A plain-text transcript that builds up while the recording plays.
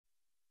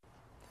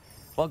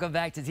Welcome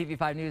back to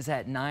TV5 News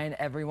at 9,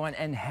 everyone,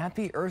 and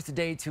happy Earth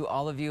Day to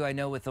all of you. I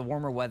know with the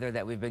warmer weather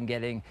that we've been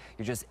getting,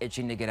 you're just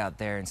itching to get out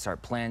there and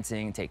start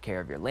planting, take care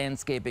of your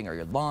landscaping or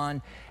your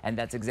lawn, and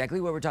that's exactly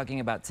what we're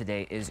talking about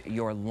today is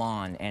your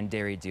lawn and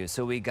Dairy Dew.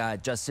 So we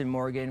got Justin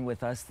Morgan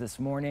with us this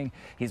morning.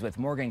 He's with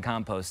Morgan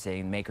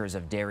Composting, makers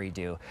of Dairy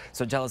Dew.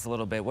 So tell us a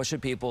little bit, what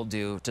should people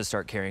do to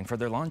start caring for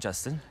their lawn,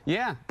 Justin?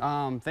 Yeah,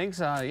 thanks.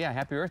 Yeah,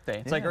 happy Earth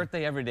Day. It's like Earth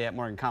Day every day at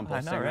Morgan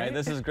Composting, I know, right?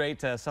 This is great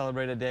to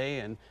celebrate a day,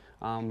 and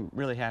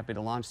really happy to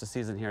launch the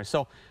season here.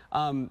 So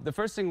the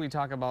first thing we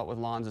talk about with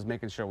lawns is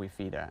making sure we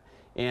feed it.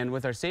 And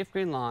with our Safe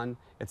Green Lawn,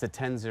 it's a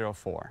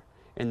 1004.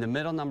 And the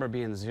middle number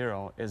being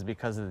 0 is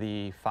because of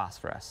the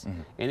phosphorus.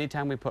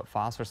 Anytime we put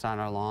phosphorus on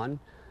our lawn,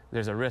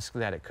 there's a risk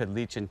that it could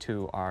leach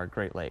into our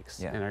Great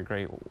Lakes and our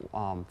great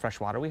fresh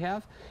water we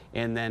have,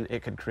 and then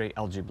it could create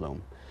algae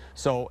bloom.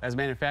 So as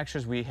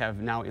manufacturers, we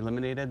have now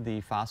eliminated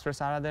the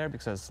phosphorus out of there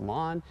because it's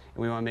lawn, and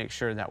we want to make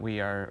sure that we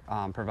are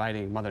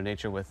providing Mother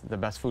Nature with the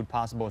best food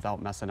possible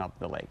without messing up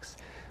the lakes.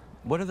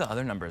 What do the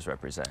other numbers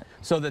represent?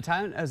 So the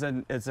 10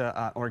 is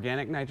a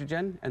organic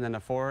nitrogen, and then the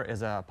 4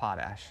 is a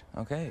potash.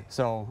 Okay.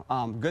 So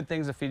good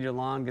things to feed your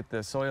lawn, get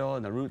the soil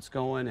and the roots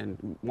going,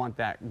 and want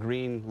that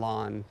green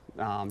lawn,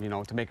 you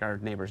know, to make our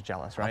neighbors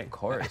jealous, right? Of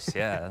course,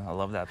 yeah. I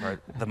love that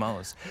part the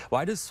most.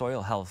 Why does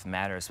soil health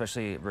matter,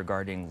 especially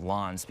regarding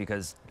lawns?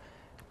 Because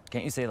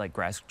can't you say like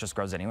grass just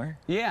grows anywhere?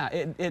 Yeah,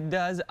 it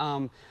does.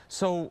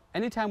 So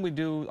anytime we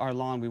do our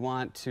lawn, we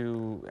want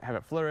to have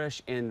it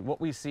flourish, and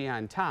what we see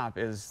on top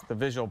is the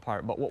visual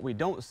part, but what we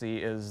don't see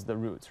is the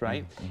roots,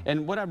 right?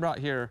 And what I brought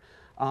here,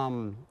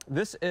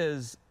 this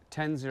is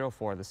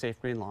 1004, the Safe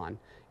Green Lawn,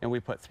 and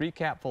we put 3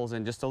 capfuls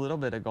in just a little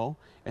bit ago,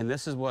 and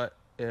this is what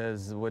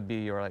would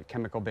be your like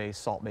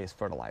chemical-based, salt-based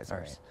fertilizers.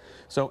 Right.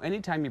 So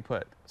anytime you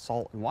put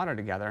salt and water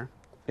together,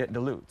 it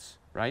dilutes,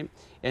 right?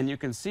 And you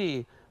can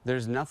see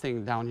there's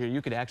nothing down here.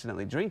 You could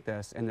accidentally drink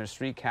this, and there's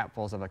 3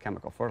 capfuls of a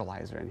chemical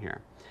fertilizer in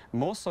here.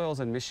 Most soils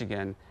in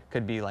Michigan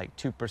could be like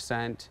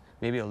 2%,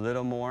 maybe a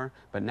little more,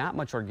 but not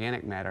much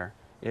organic matter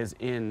is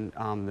in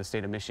the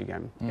state of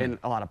Michigan, in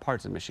a lot of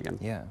parts of Michigan.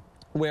 Yeah.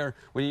 Where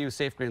when you use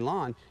Safe Green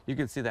Lawn, you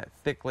can see that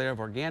thick layer of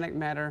organic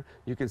matter,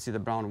 you can see the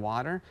brown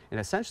water, and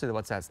essentially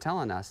what that's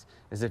telling us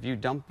is if you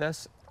dump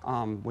this,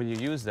 when you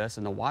use this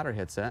and the water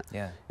hits it,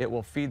 it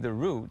will feed the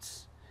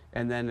roots,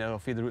 and then it'll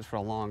feed the roots for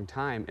a long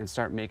time and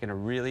start making a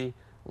really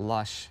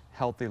lush,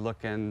 healthy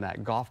looking,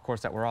 that golf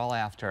course that we're all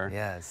after.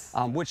 Yes.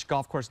 Which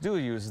golf course do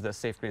use the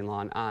Safe Green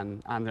Lawn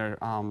on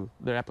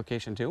their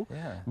application too.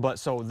 Yeah. But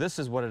so this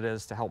is what it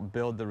is to help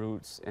build the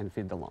roots and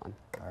feed the lawn.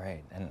 All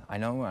right, and I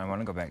know I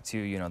want to go back to,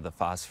 you know, the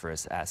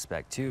phosphorus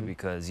aspect too,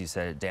 because you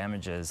said it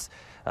damages,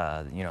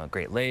 you know,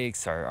 Great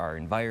Lakes, our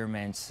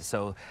environment.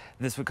 So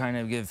this would kind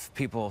of give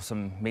people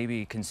some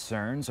maybe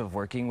concerns of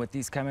working with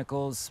these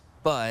chemicals.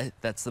 But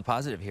that's the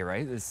positive here,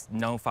 right? There's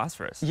no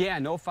phosphorus. Yeah,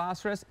 no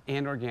phosphorus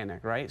and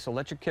organic, right? So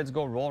let your kids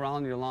go roll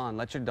around your lawn.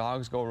 Let your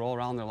dogs go roll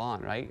around their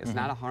lawn, right? It's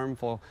not a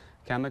harmful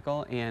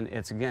chemical, and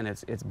it's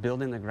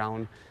building the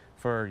ground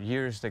for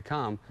years to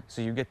come,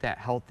 so you get that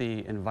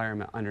healthy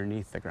environment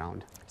underneath the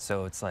ground.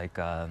 So it's like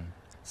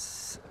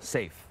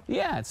safe.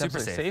 Yeah, it's super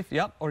safe.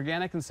 Yep,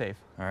 organic and safe.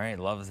 All right,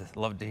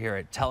 love to hear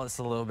it. Tell us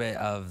a little bit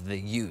of the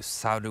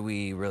use. How do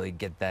we really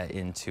get that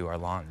into our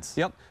lawns?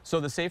 Yep, so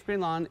the Safe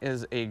Green Lawn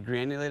is a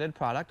granulated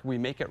product. We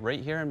make it right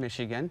here in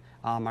Michigan.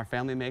 Our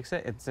family makes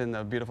it. It's in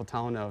the beautiful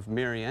town of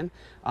Marion.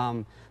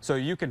 So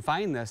you can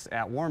find this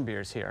at Warm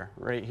Beers here,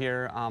 right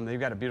here. They've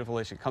got a beautiful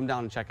issue. Come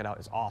down and check it out.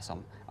 It's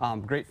awesome.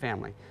 Great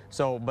family.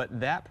 So, but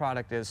that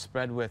product is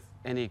spread with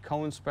any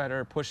cone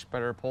spreader, push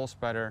spreader, pole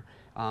spreader.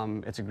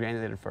 It's a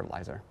granulated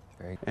fertilizer.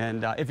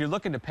 And if you're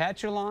looking to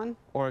patch your lawn,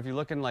 or if you're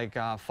looking like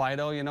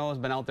Fido, you know, has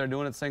been out there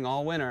doing its thing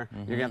all winter,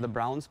 you're gonna have the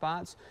brown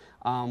spots,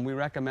 we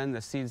recommend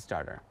the Seed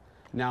Starter.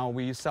 Now,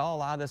 we sell a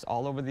lot of this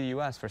all over the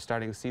U.S. for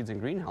starting seeds in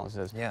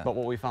greenhouses, but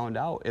what we found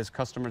out is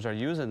customers are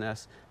using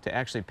this to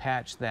actually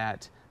patch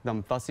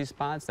them fussy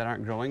spots that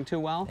aren't growing too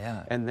well.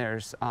 And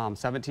there's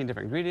 17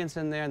 different ingredients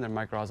in there, and they're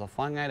mycorrhizal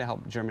fungi to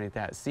help germinate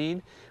that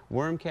seed.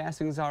 Worm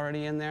casting's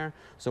already in there,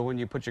 so when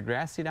you put your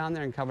grass seed on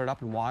there and cover it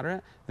up and water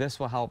it, this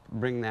will help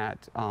bring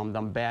that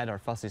them bad or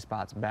fussy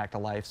spots back to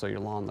life, so your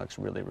lawn looks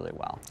really, really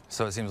well.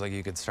 So it seems like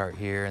you could start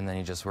here, and then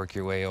you just work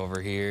your way over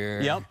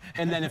here. Yep,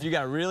 and then if you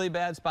got a really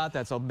bad spot,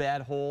 that's a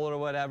bad hole or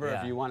whatever,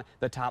 if you want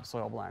the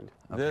topsoil blend.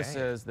 There's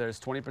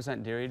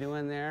 20% Dairy Dew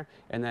in there,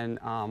 and then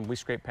we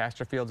scrape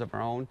pasture fields of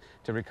our own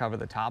to recover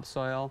the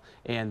topsoil,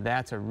 and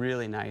that's a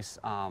really nice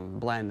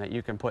blend that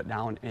you can put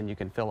down, and you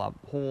can fill up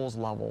holes,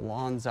 level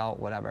lawns out,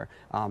 whatever,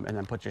 and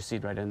then put your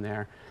seed right in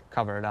there,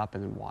 cover it up,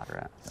 and then water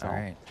it. So, all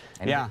right.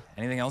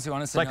 Anything else you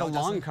want to say? It's like a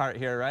lawn cart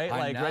here, right?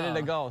 I know. Ready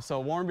to go. So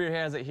Warm Beer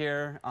has it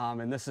here,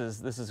 and this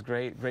is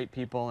great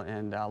people,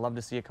 and love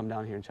to see you come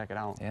down here and check it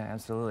out. Yeah,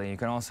 absolutely. You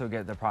can also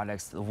get the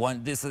products.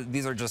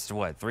 These are just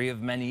what, 3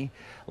 of many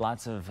lots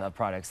lots of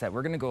products that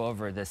we're going to go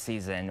over this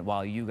season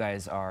while you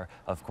guys are,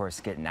 of course,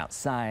 getting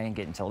outside,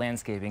 getting to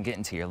landscaping,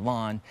 getting to your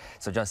lawn.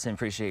 So Justin,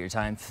 appreciate your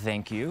time.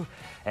 Thank you.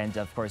 And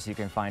of course, you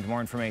can find more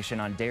information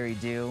on Dairy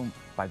Dew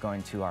by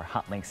going to our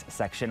hot links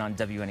section on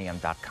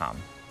WNEM.com.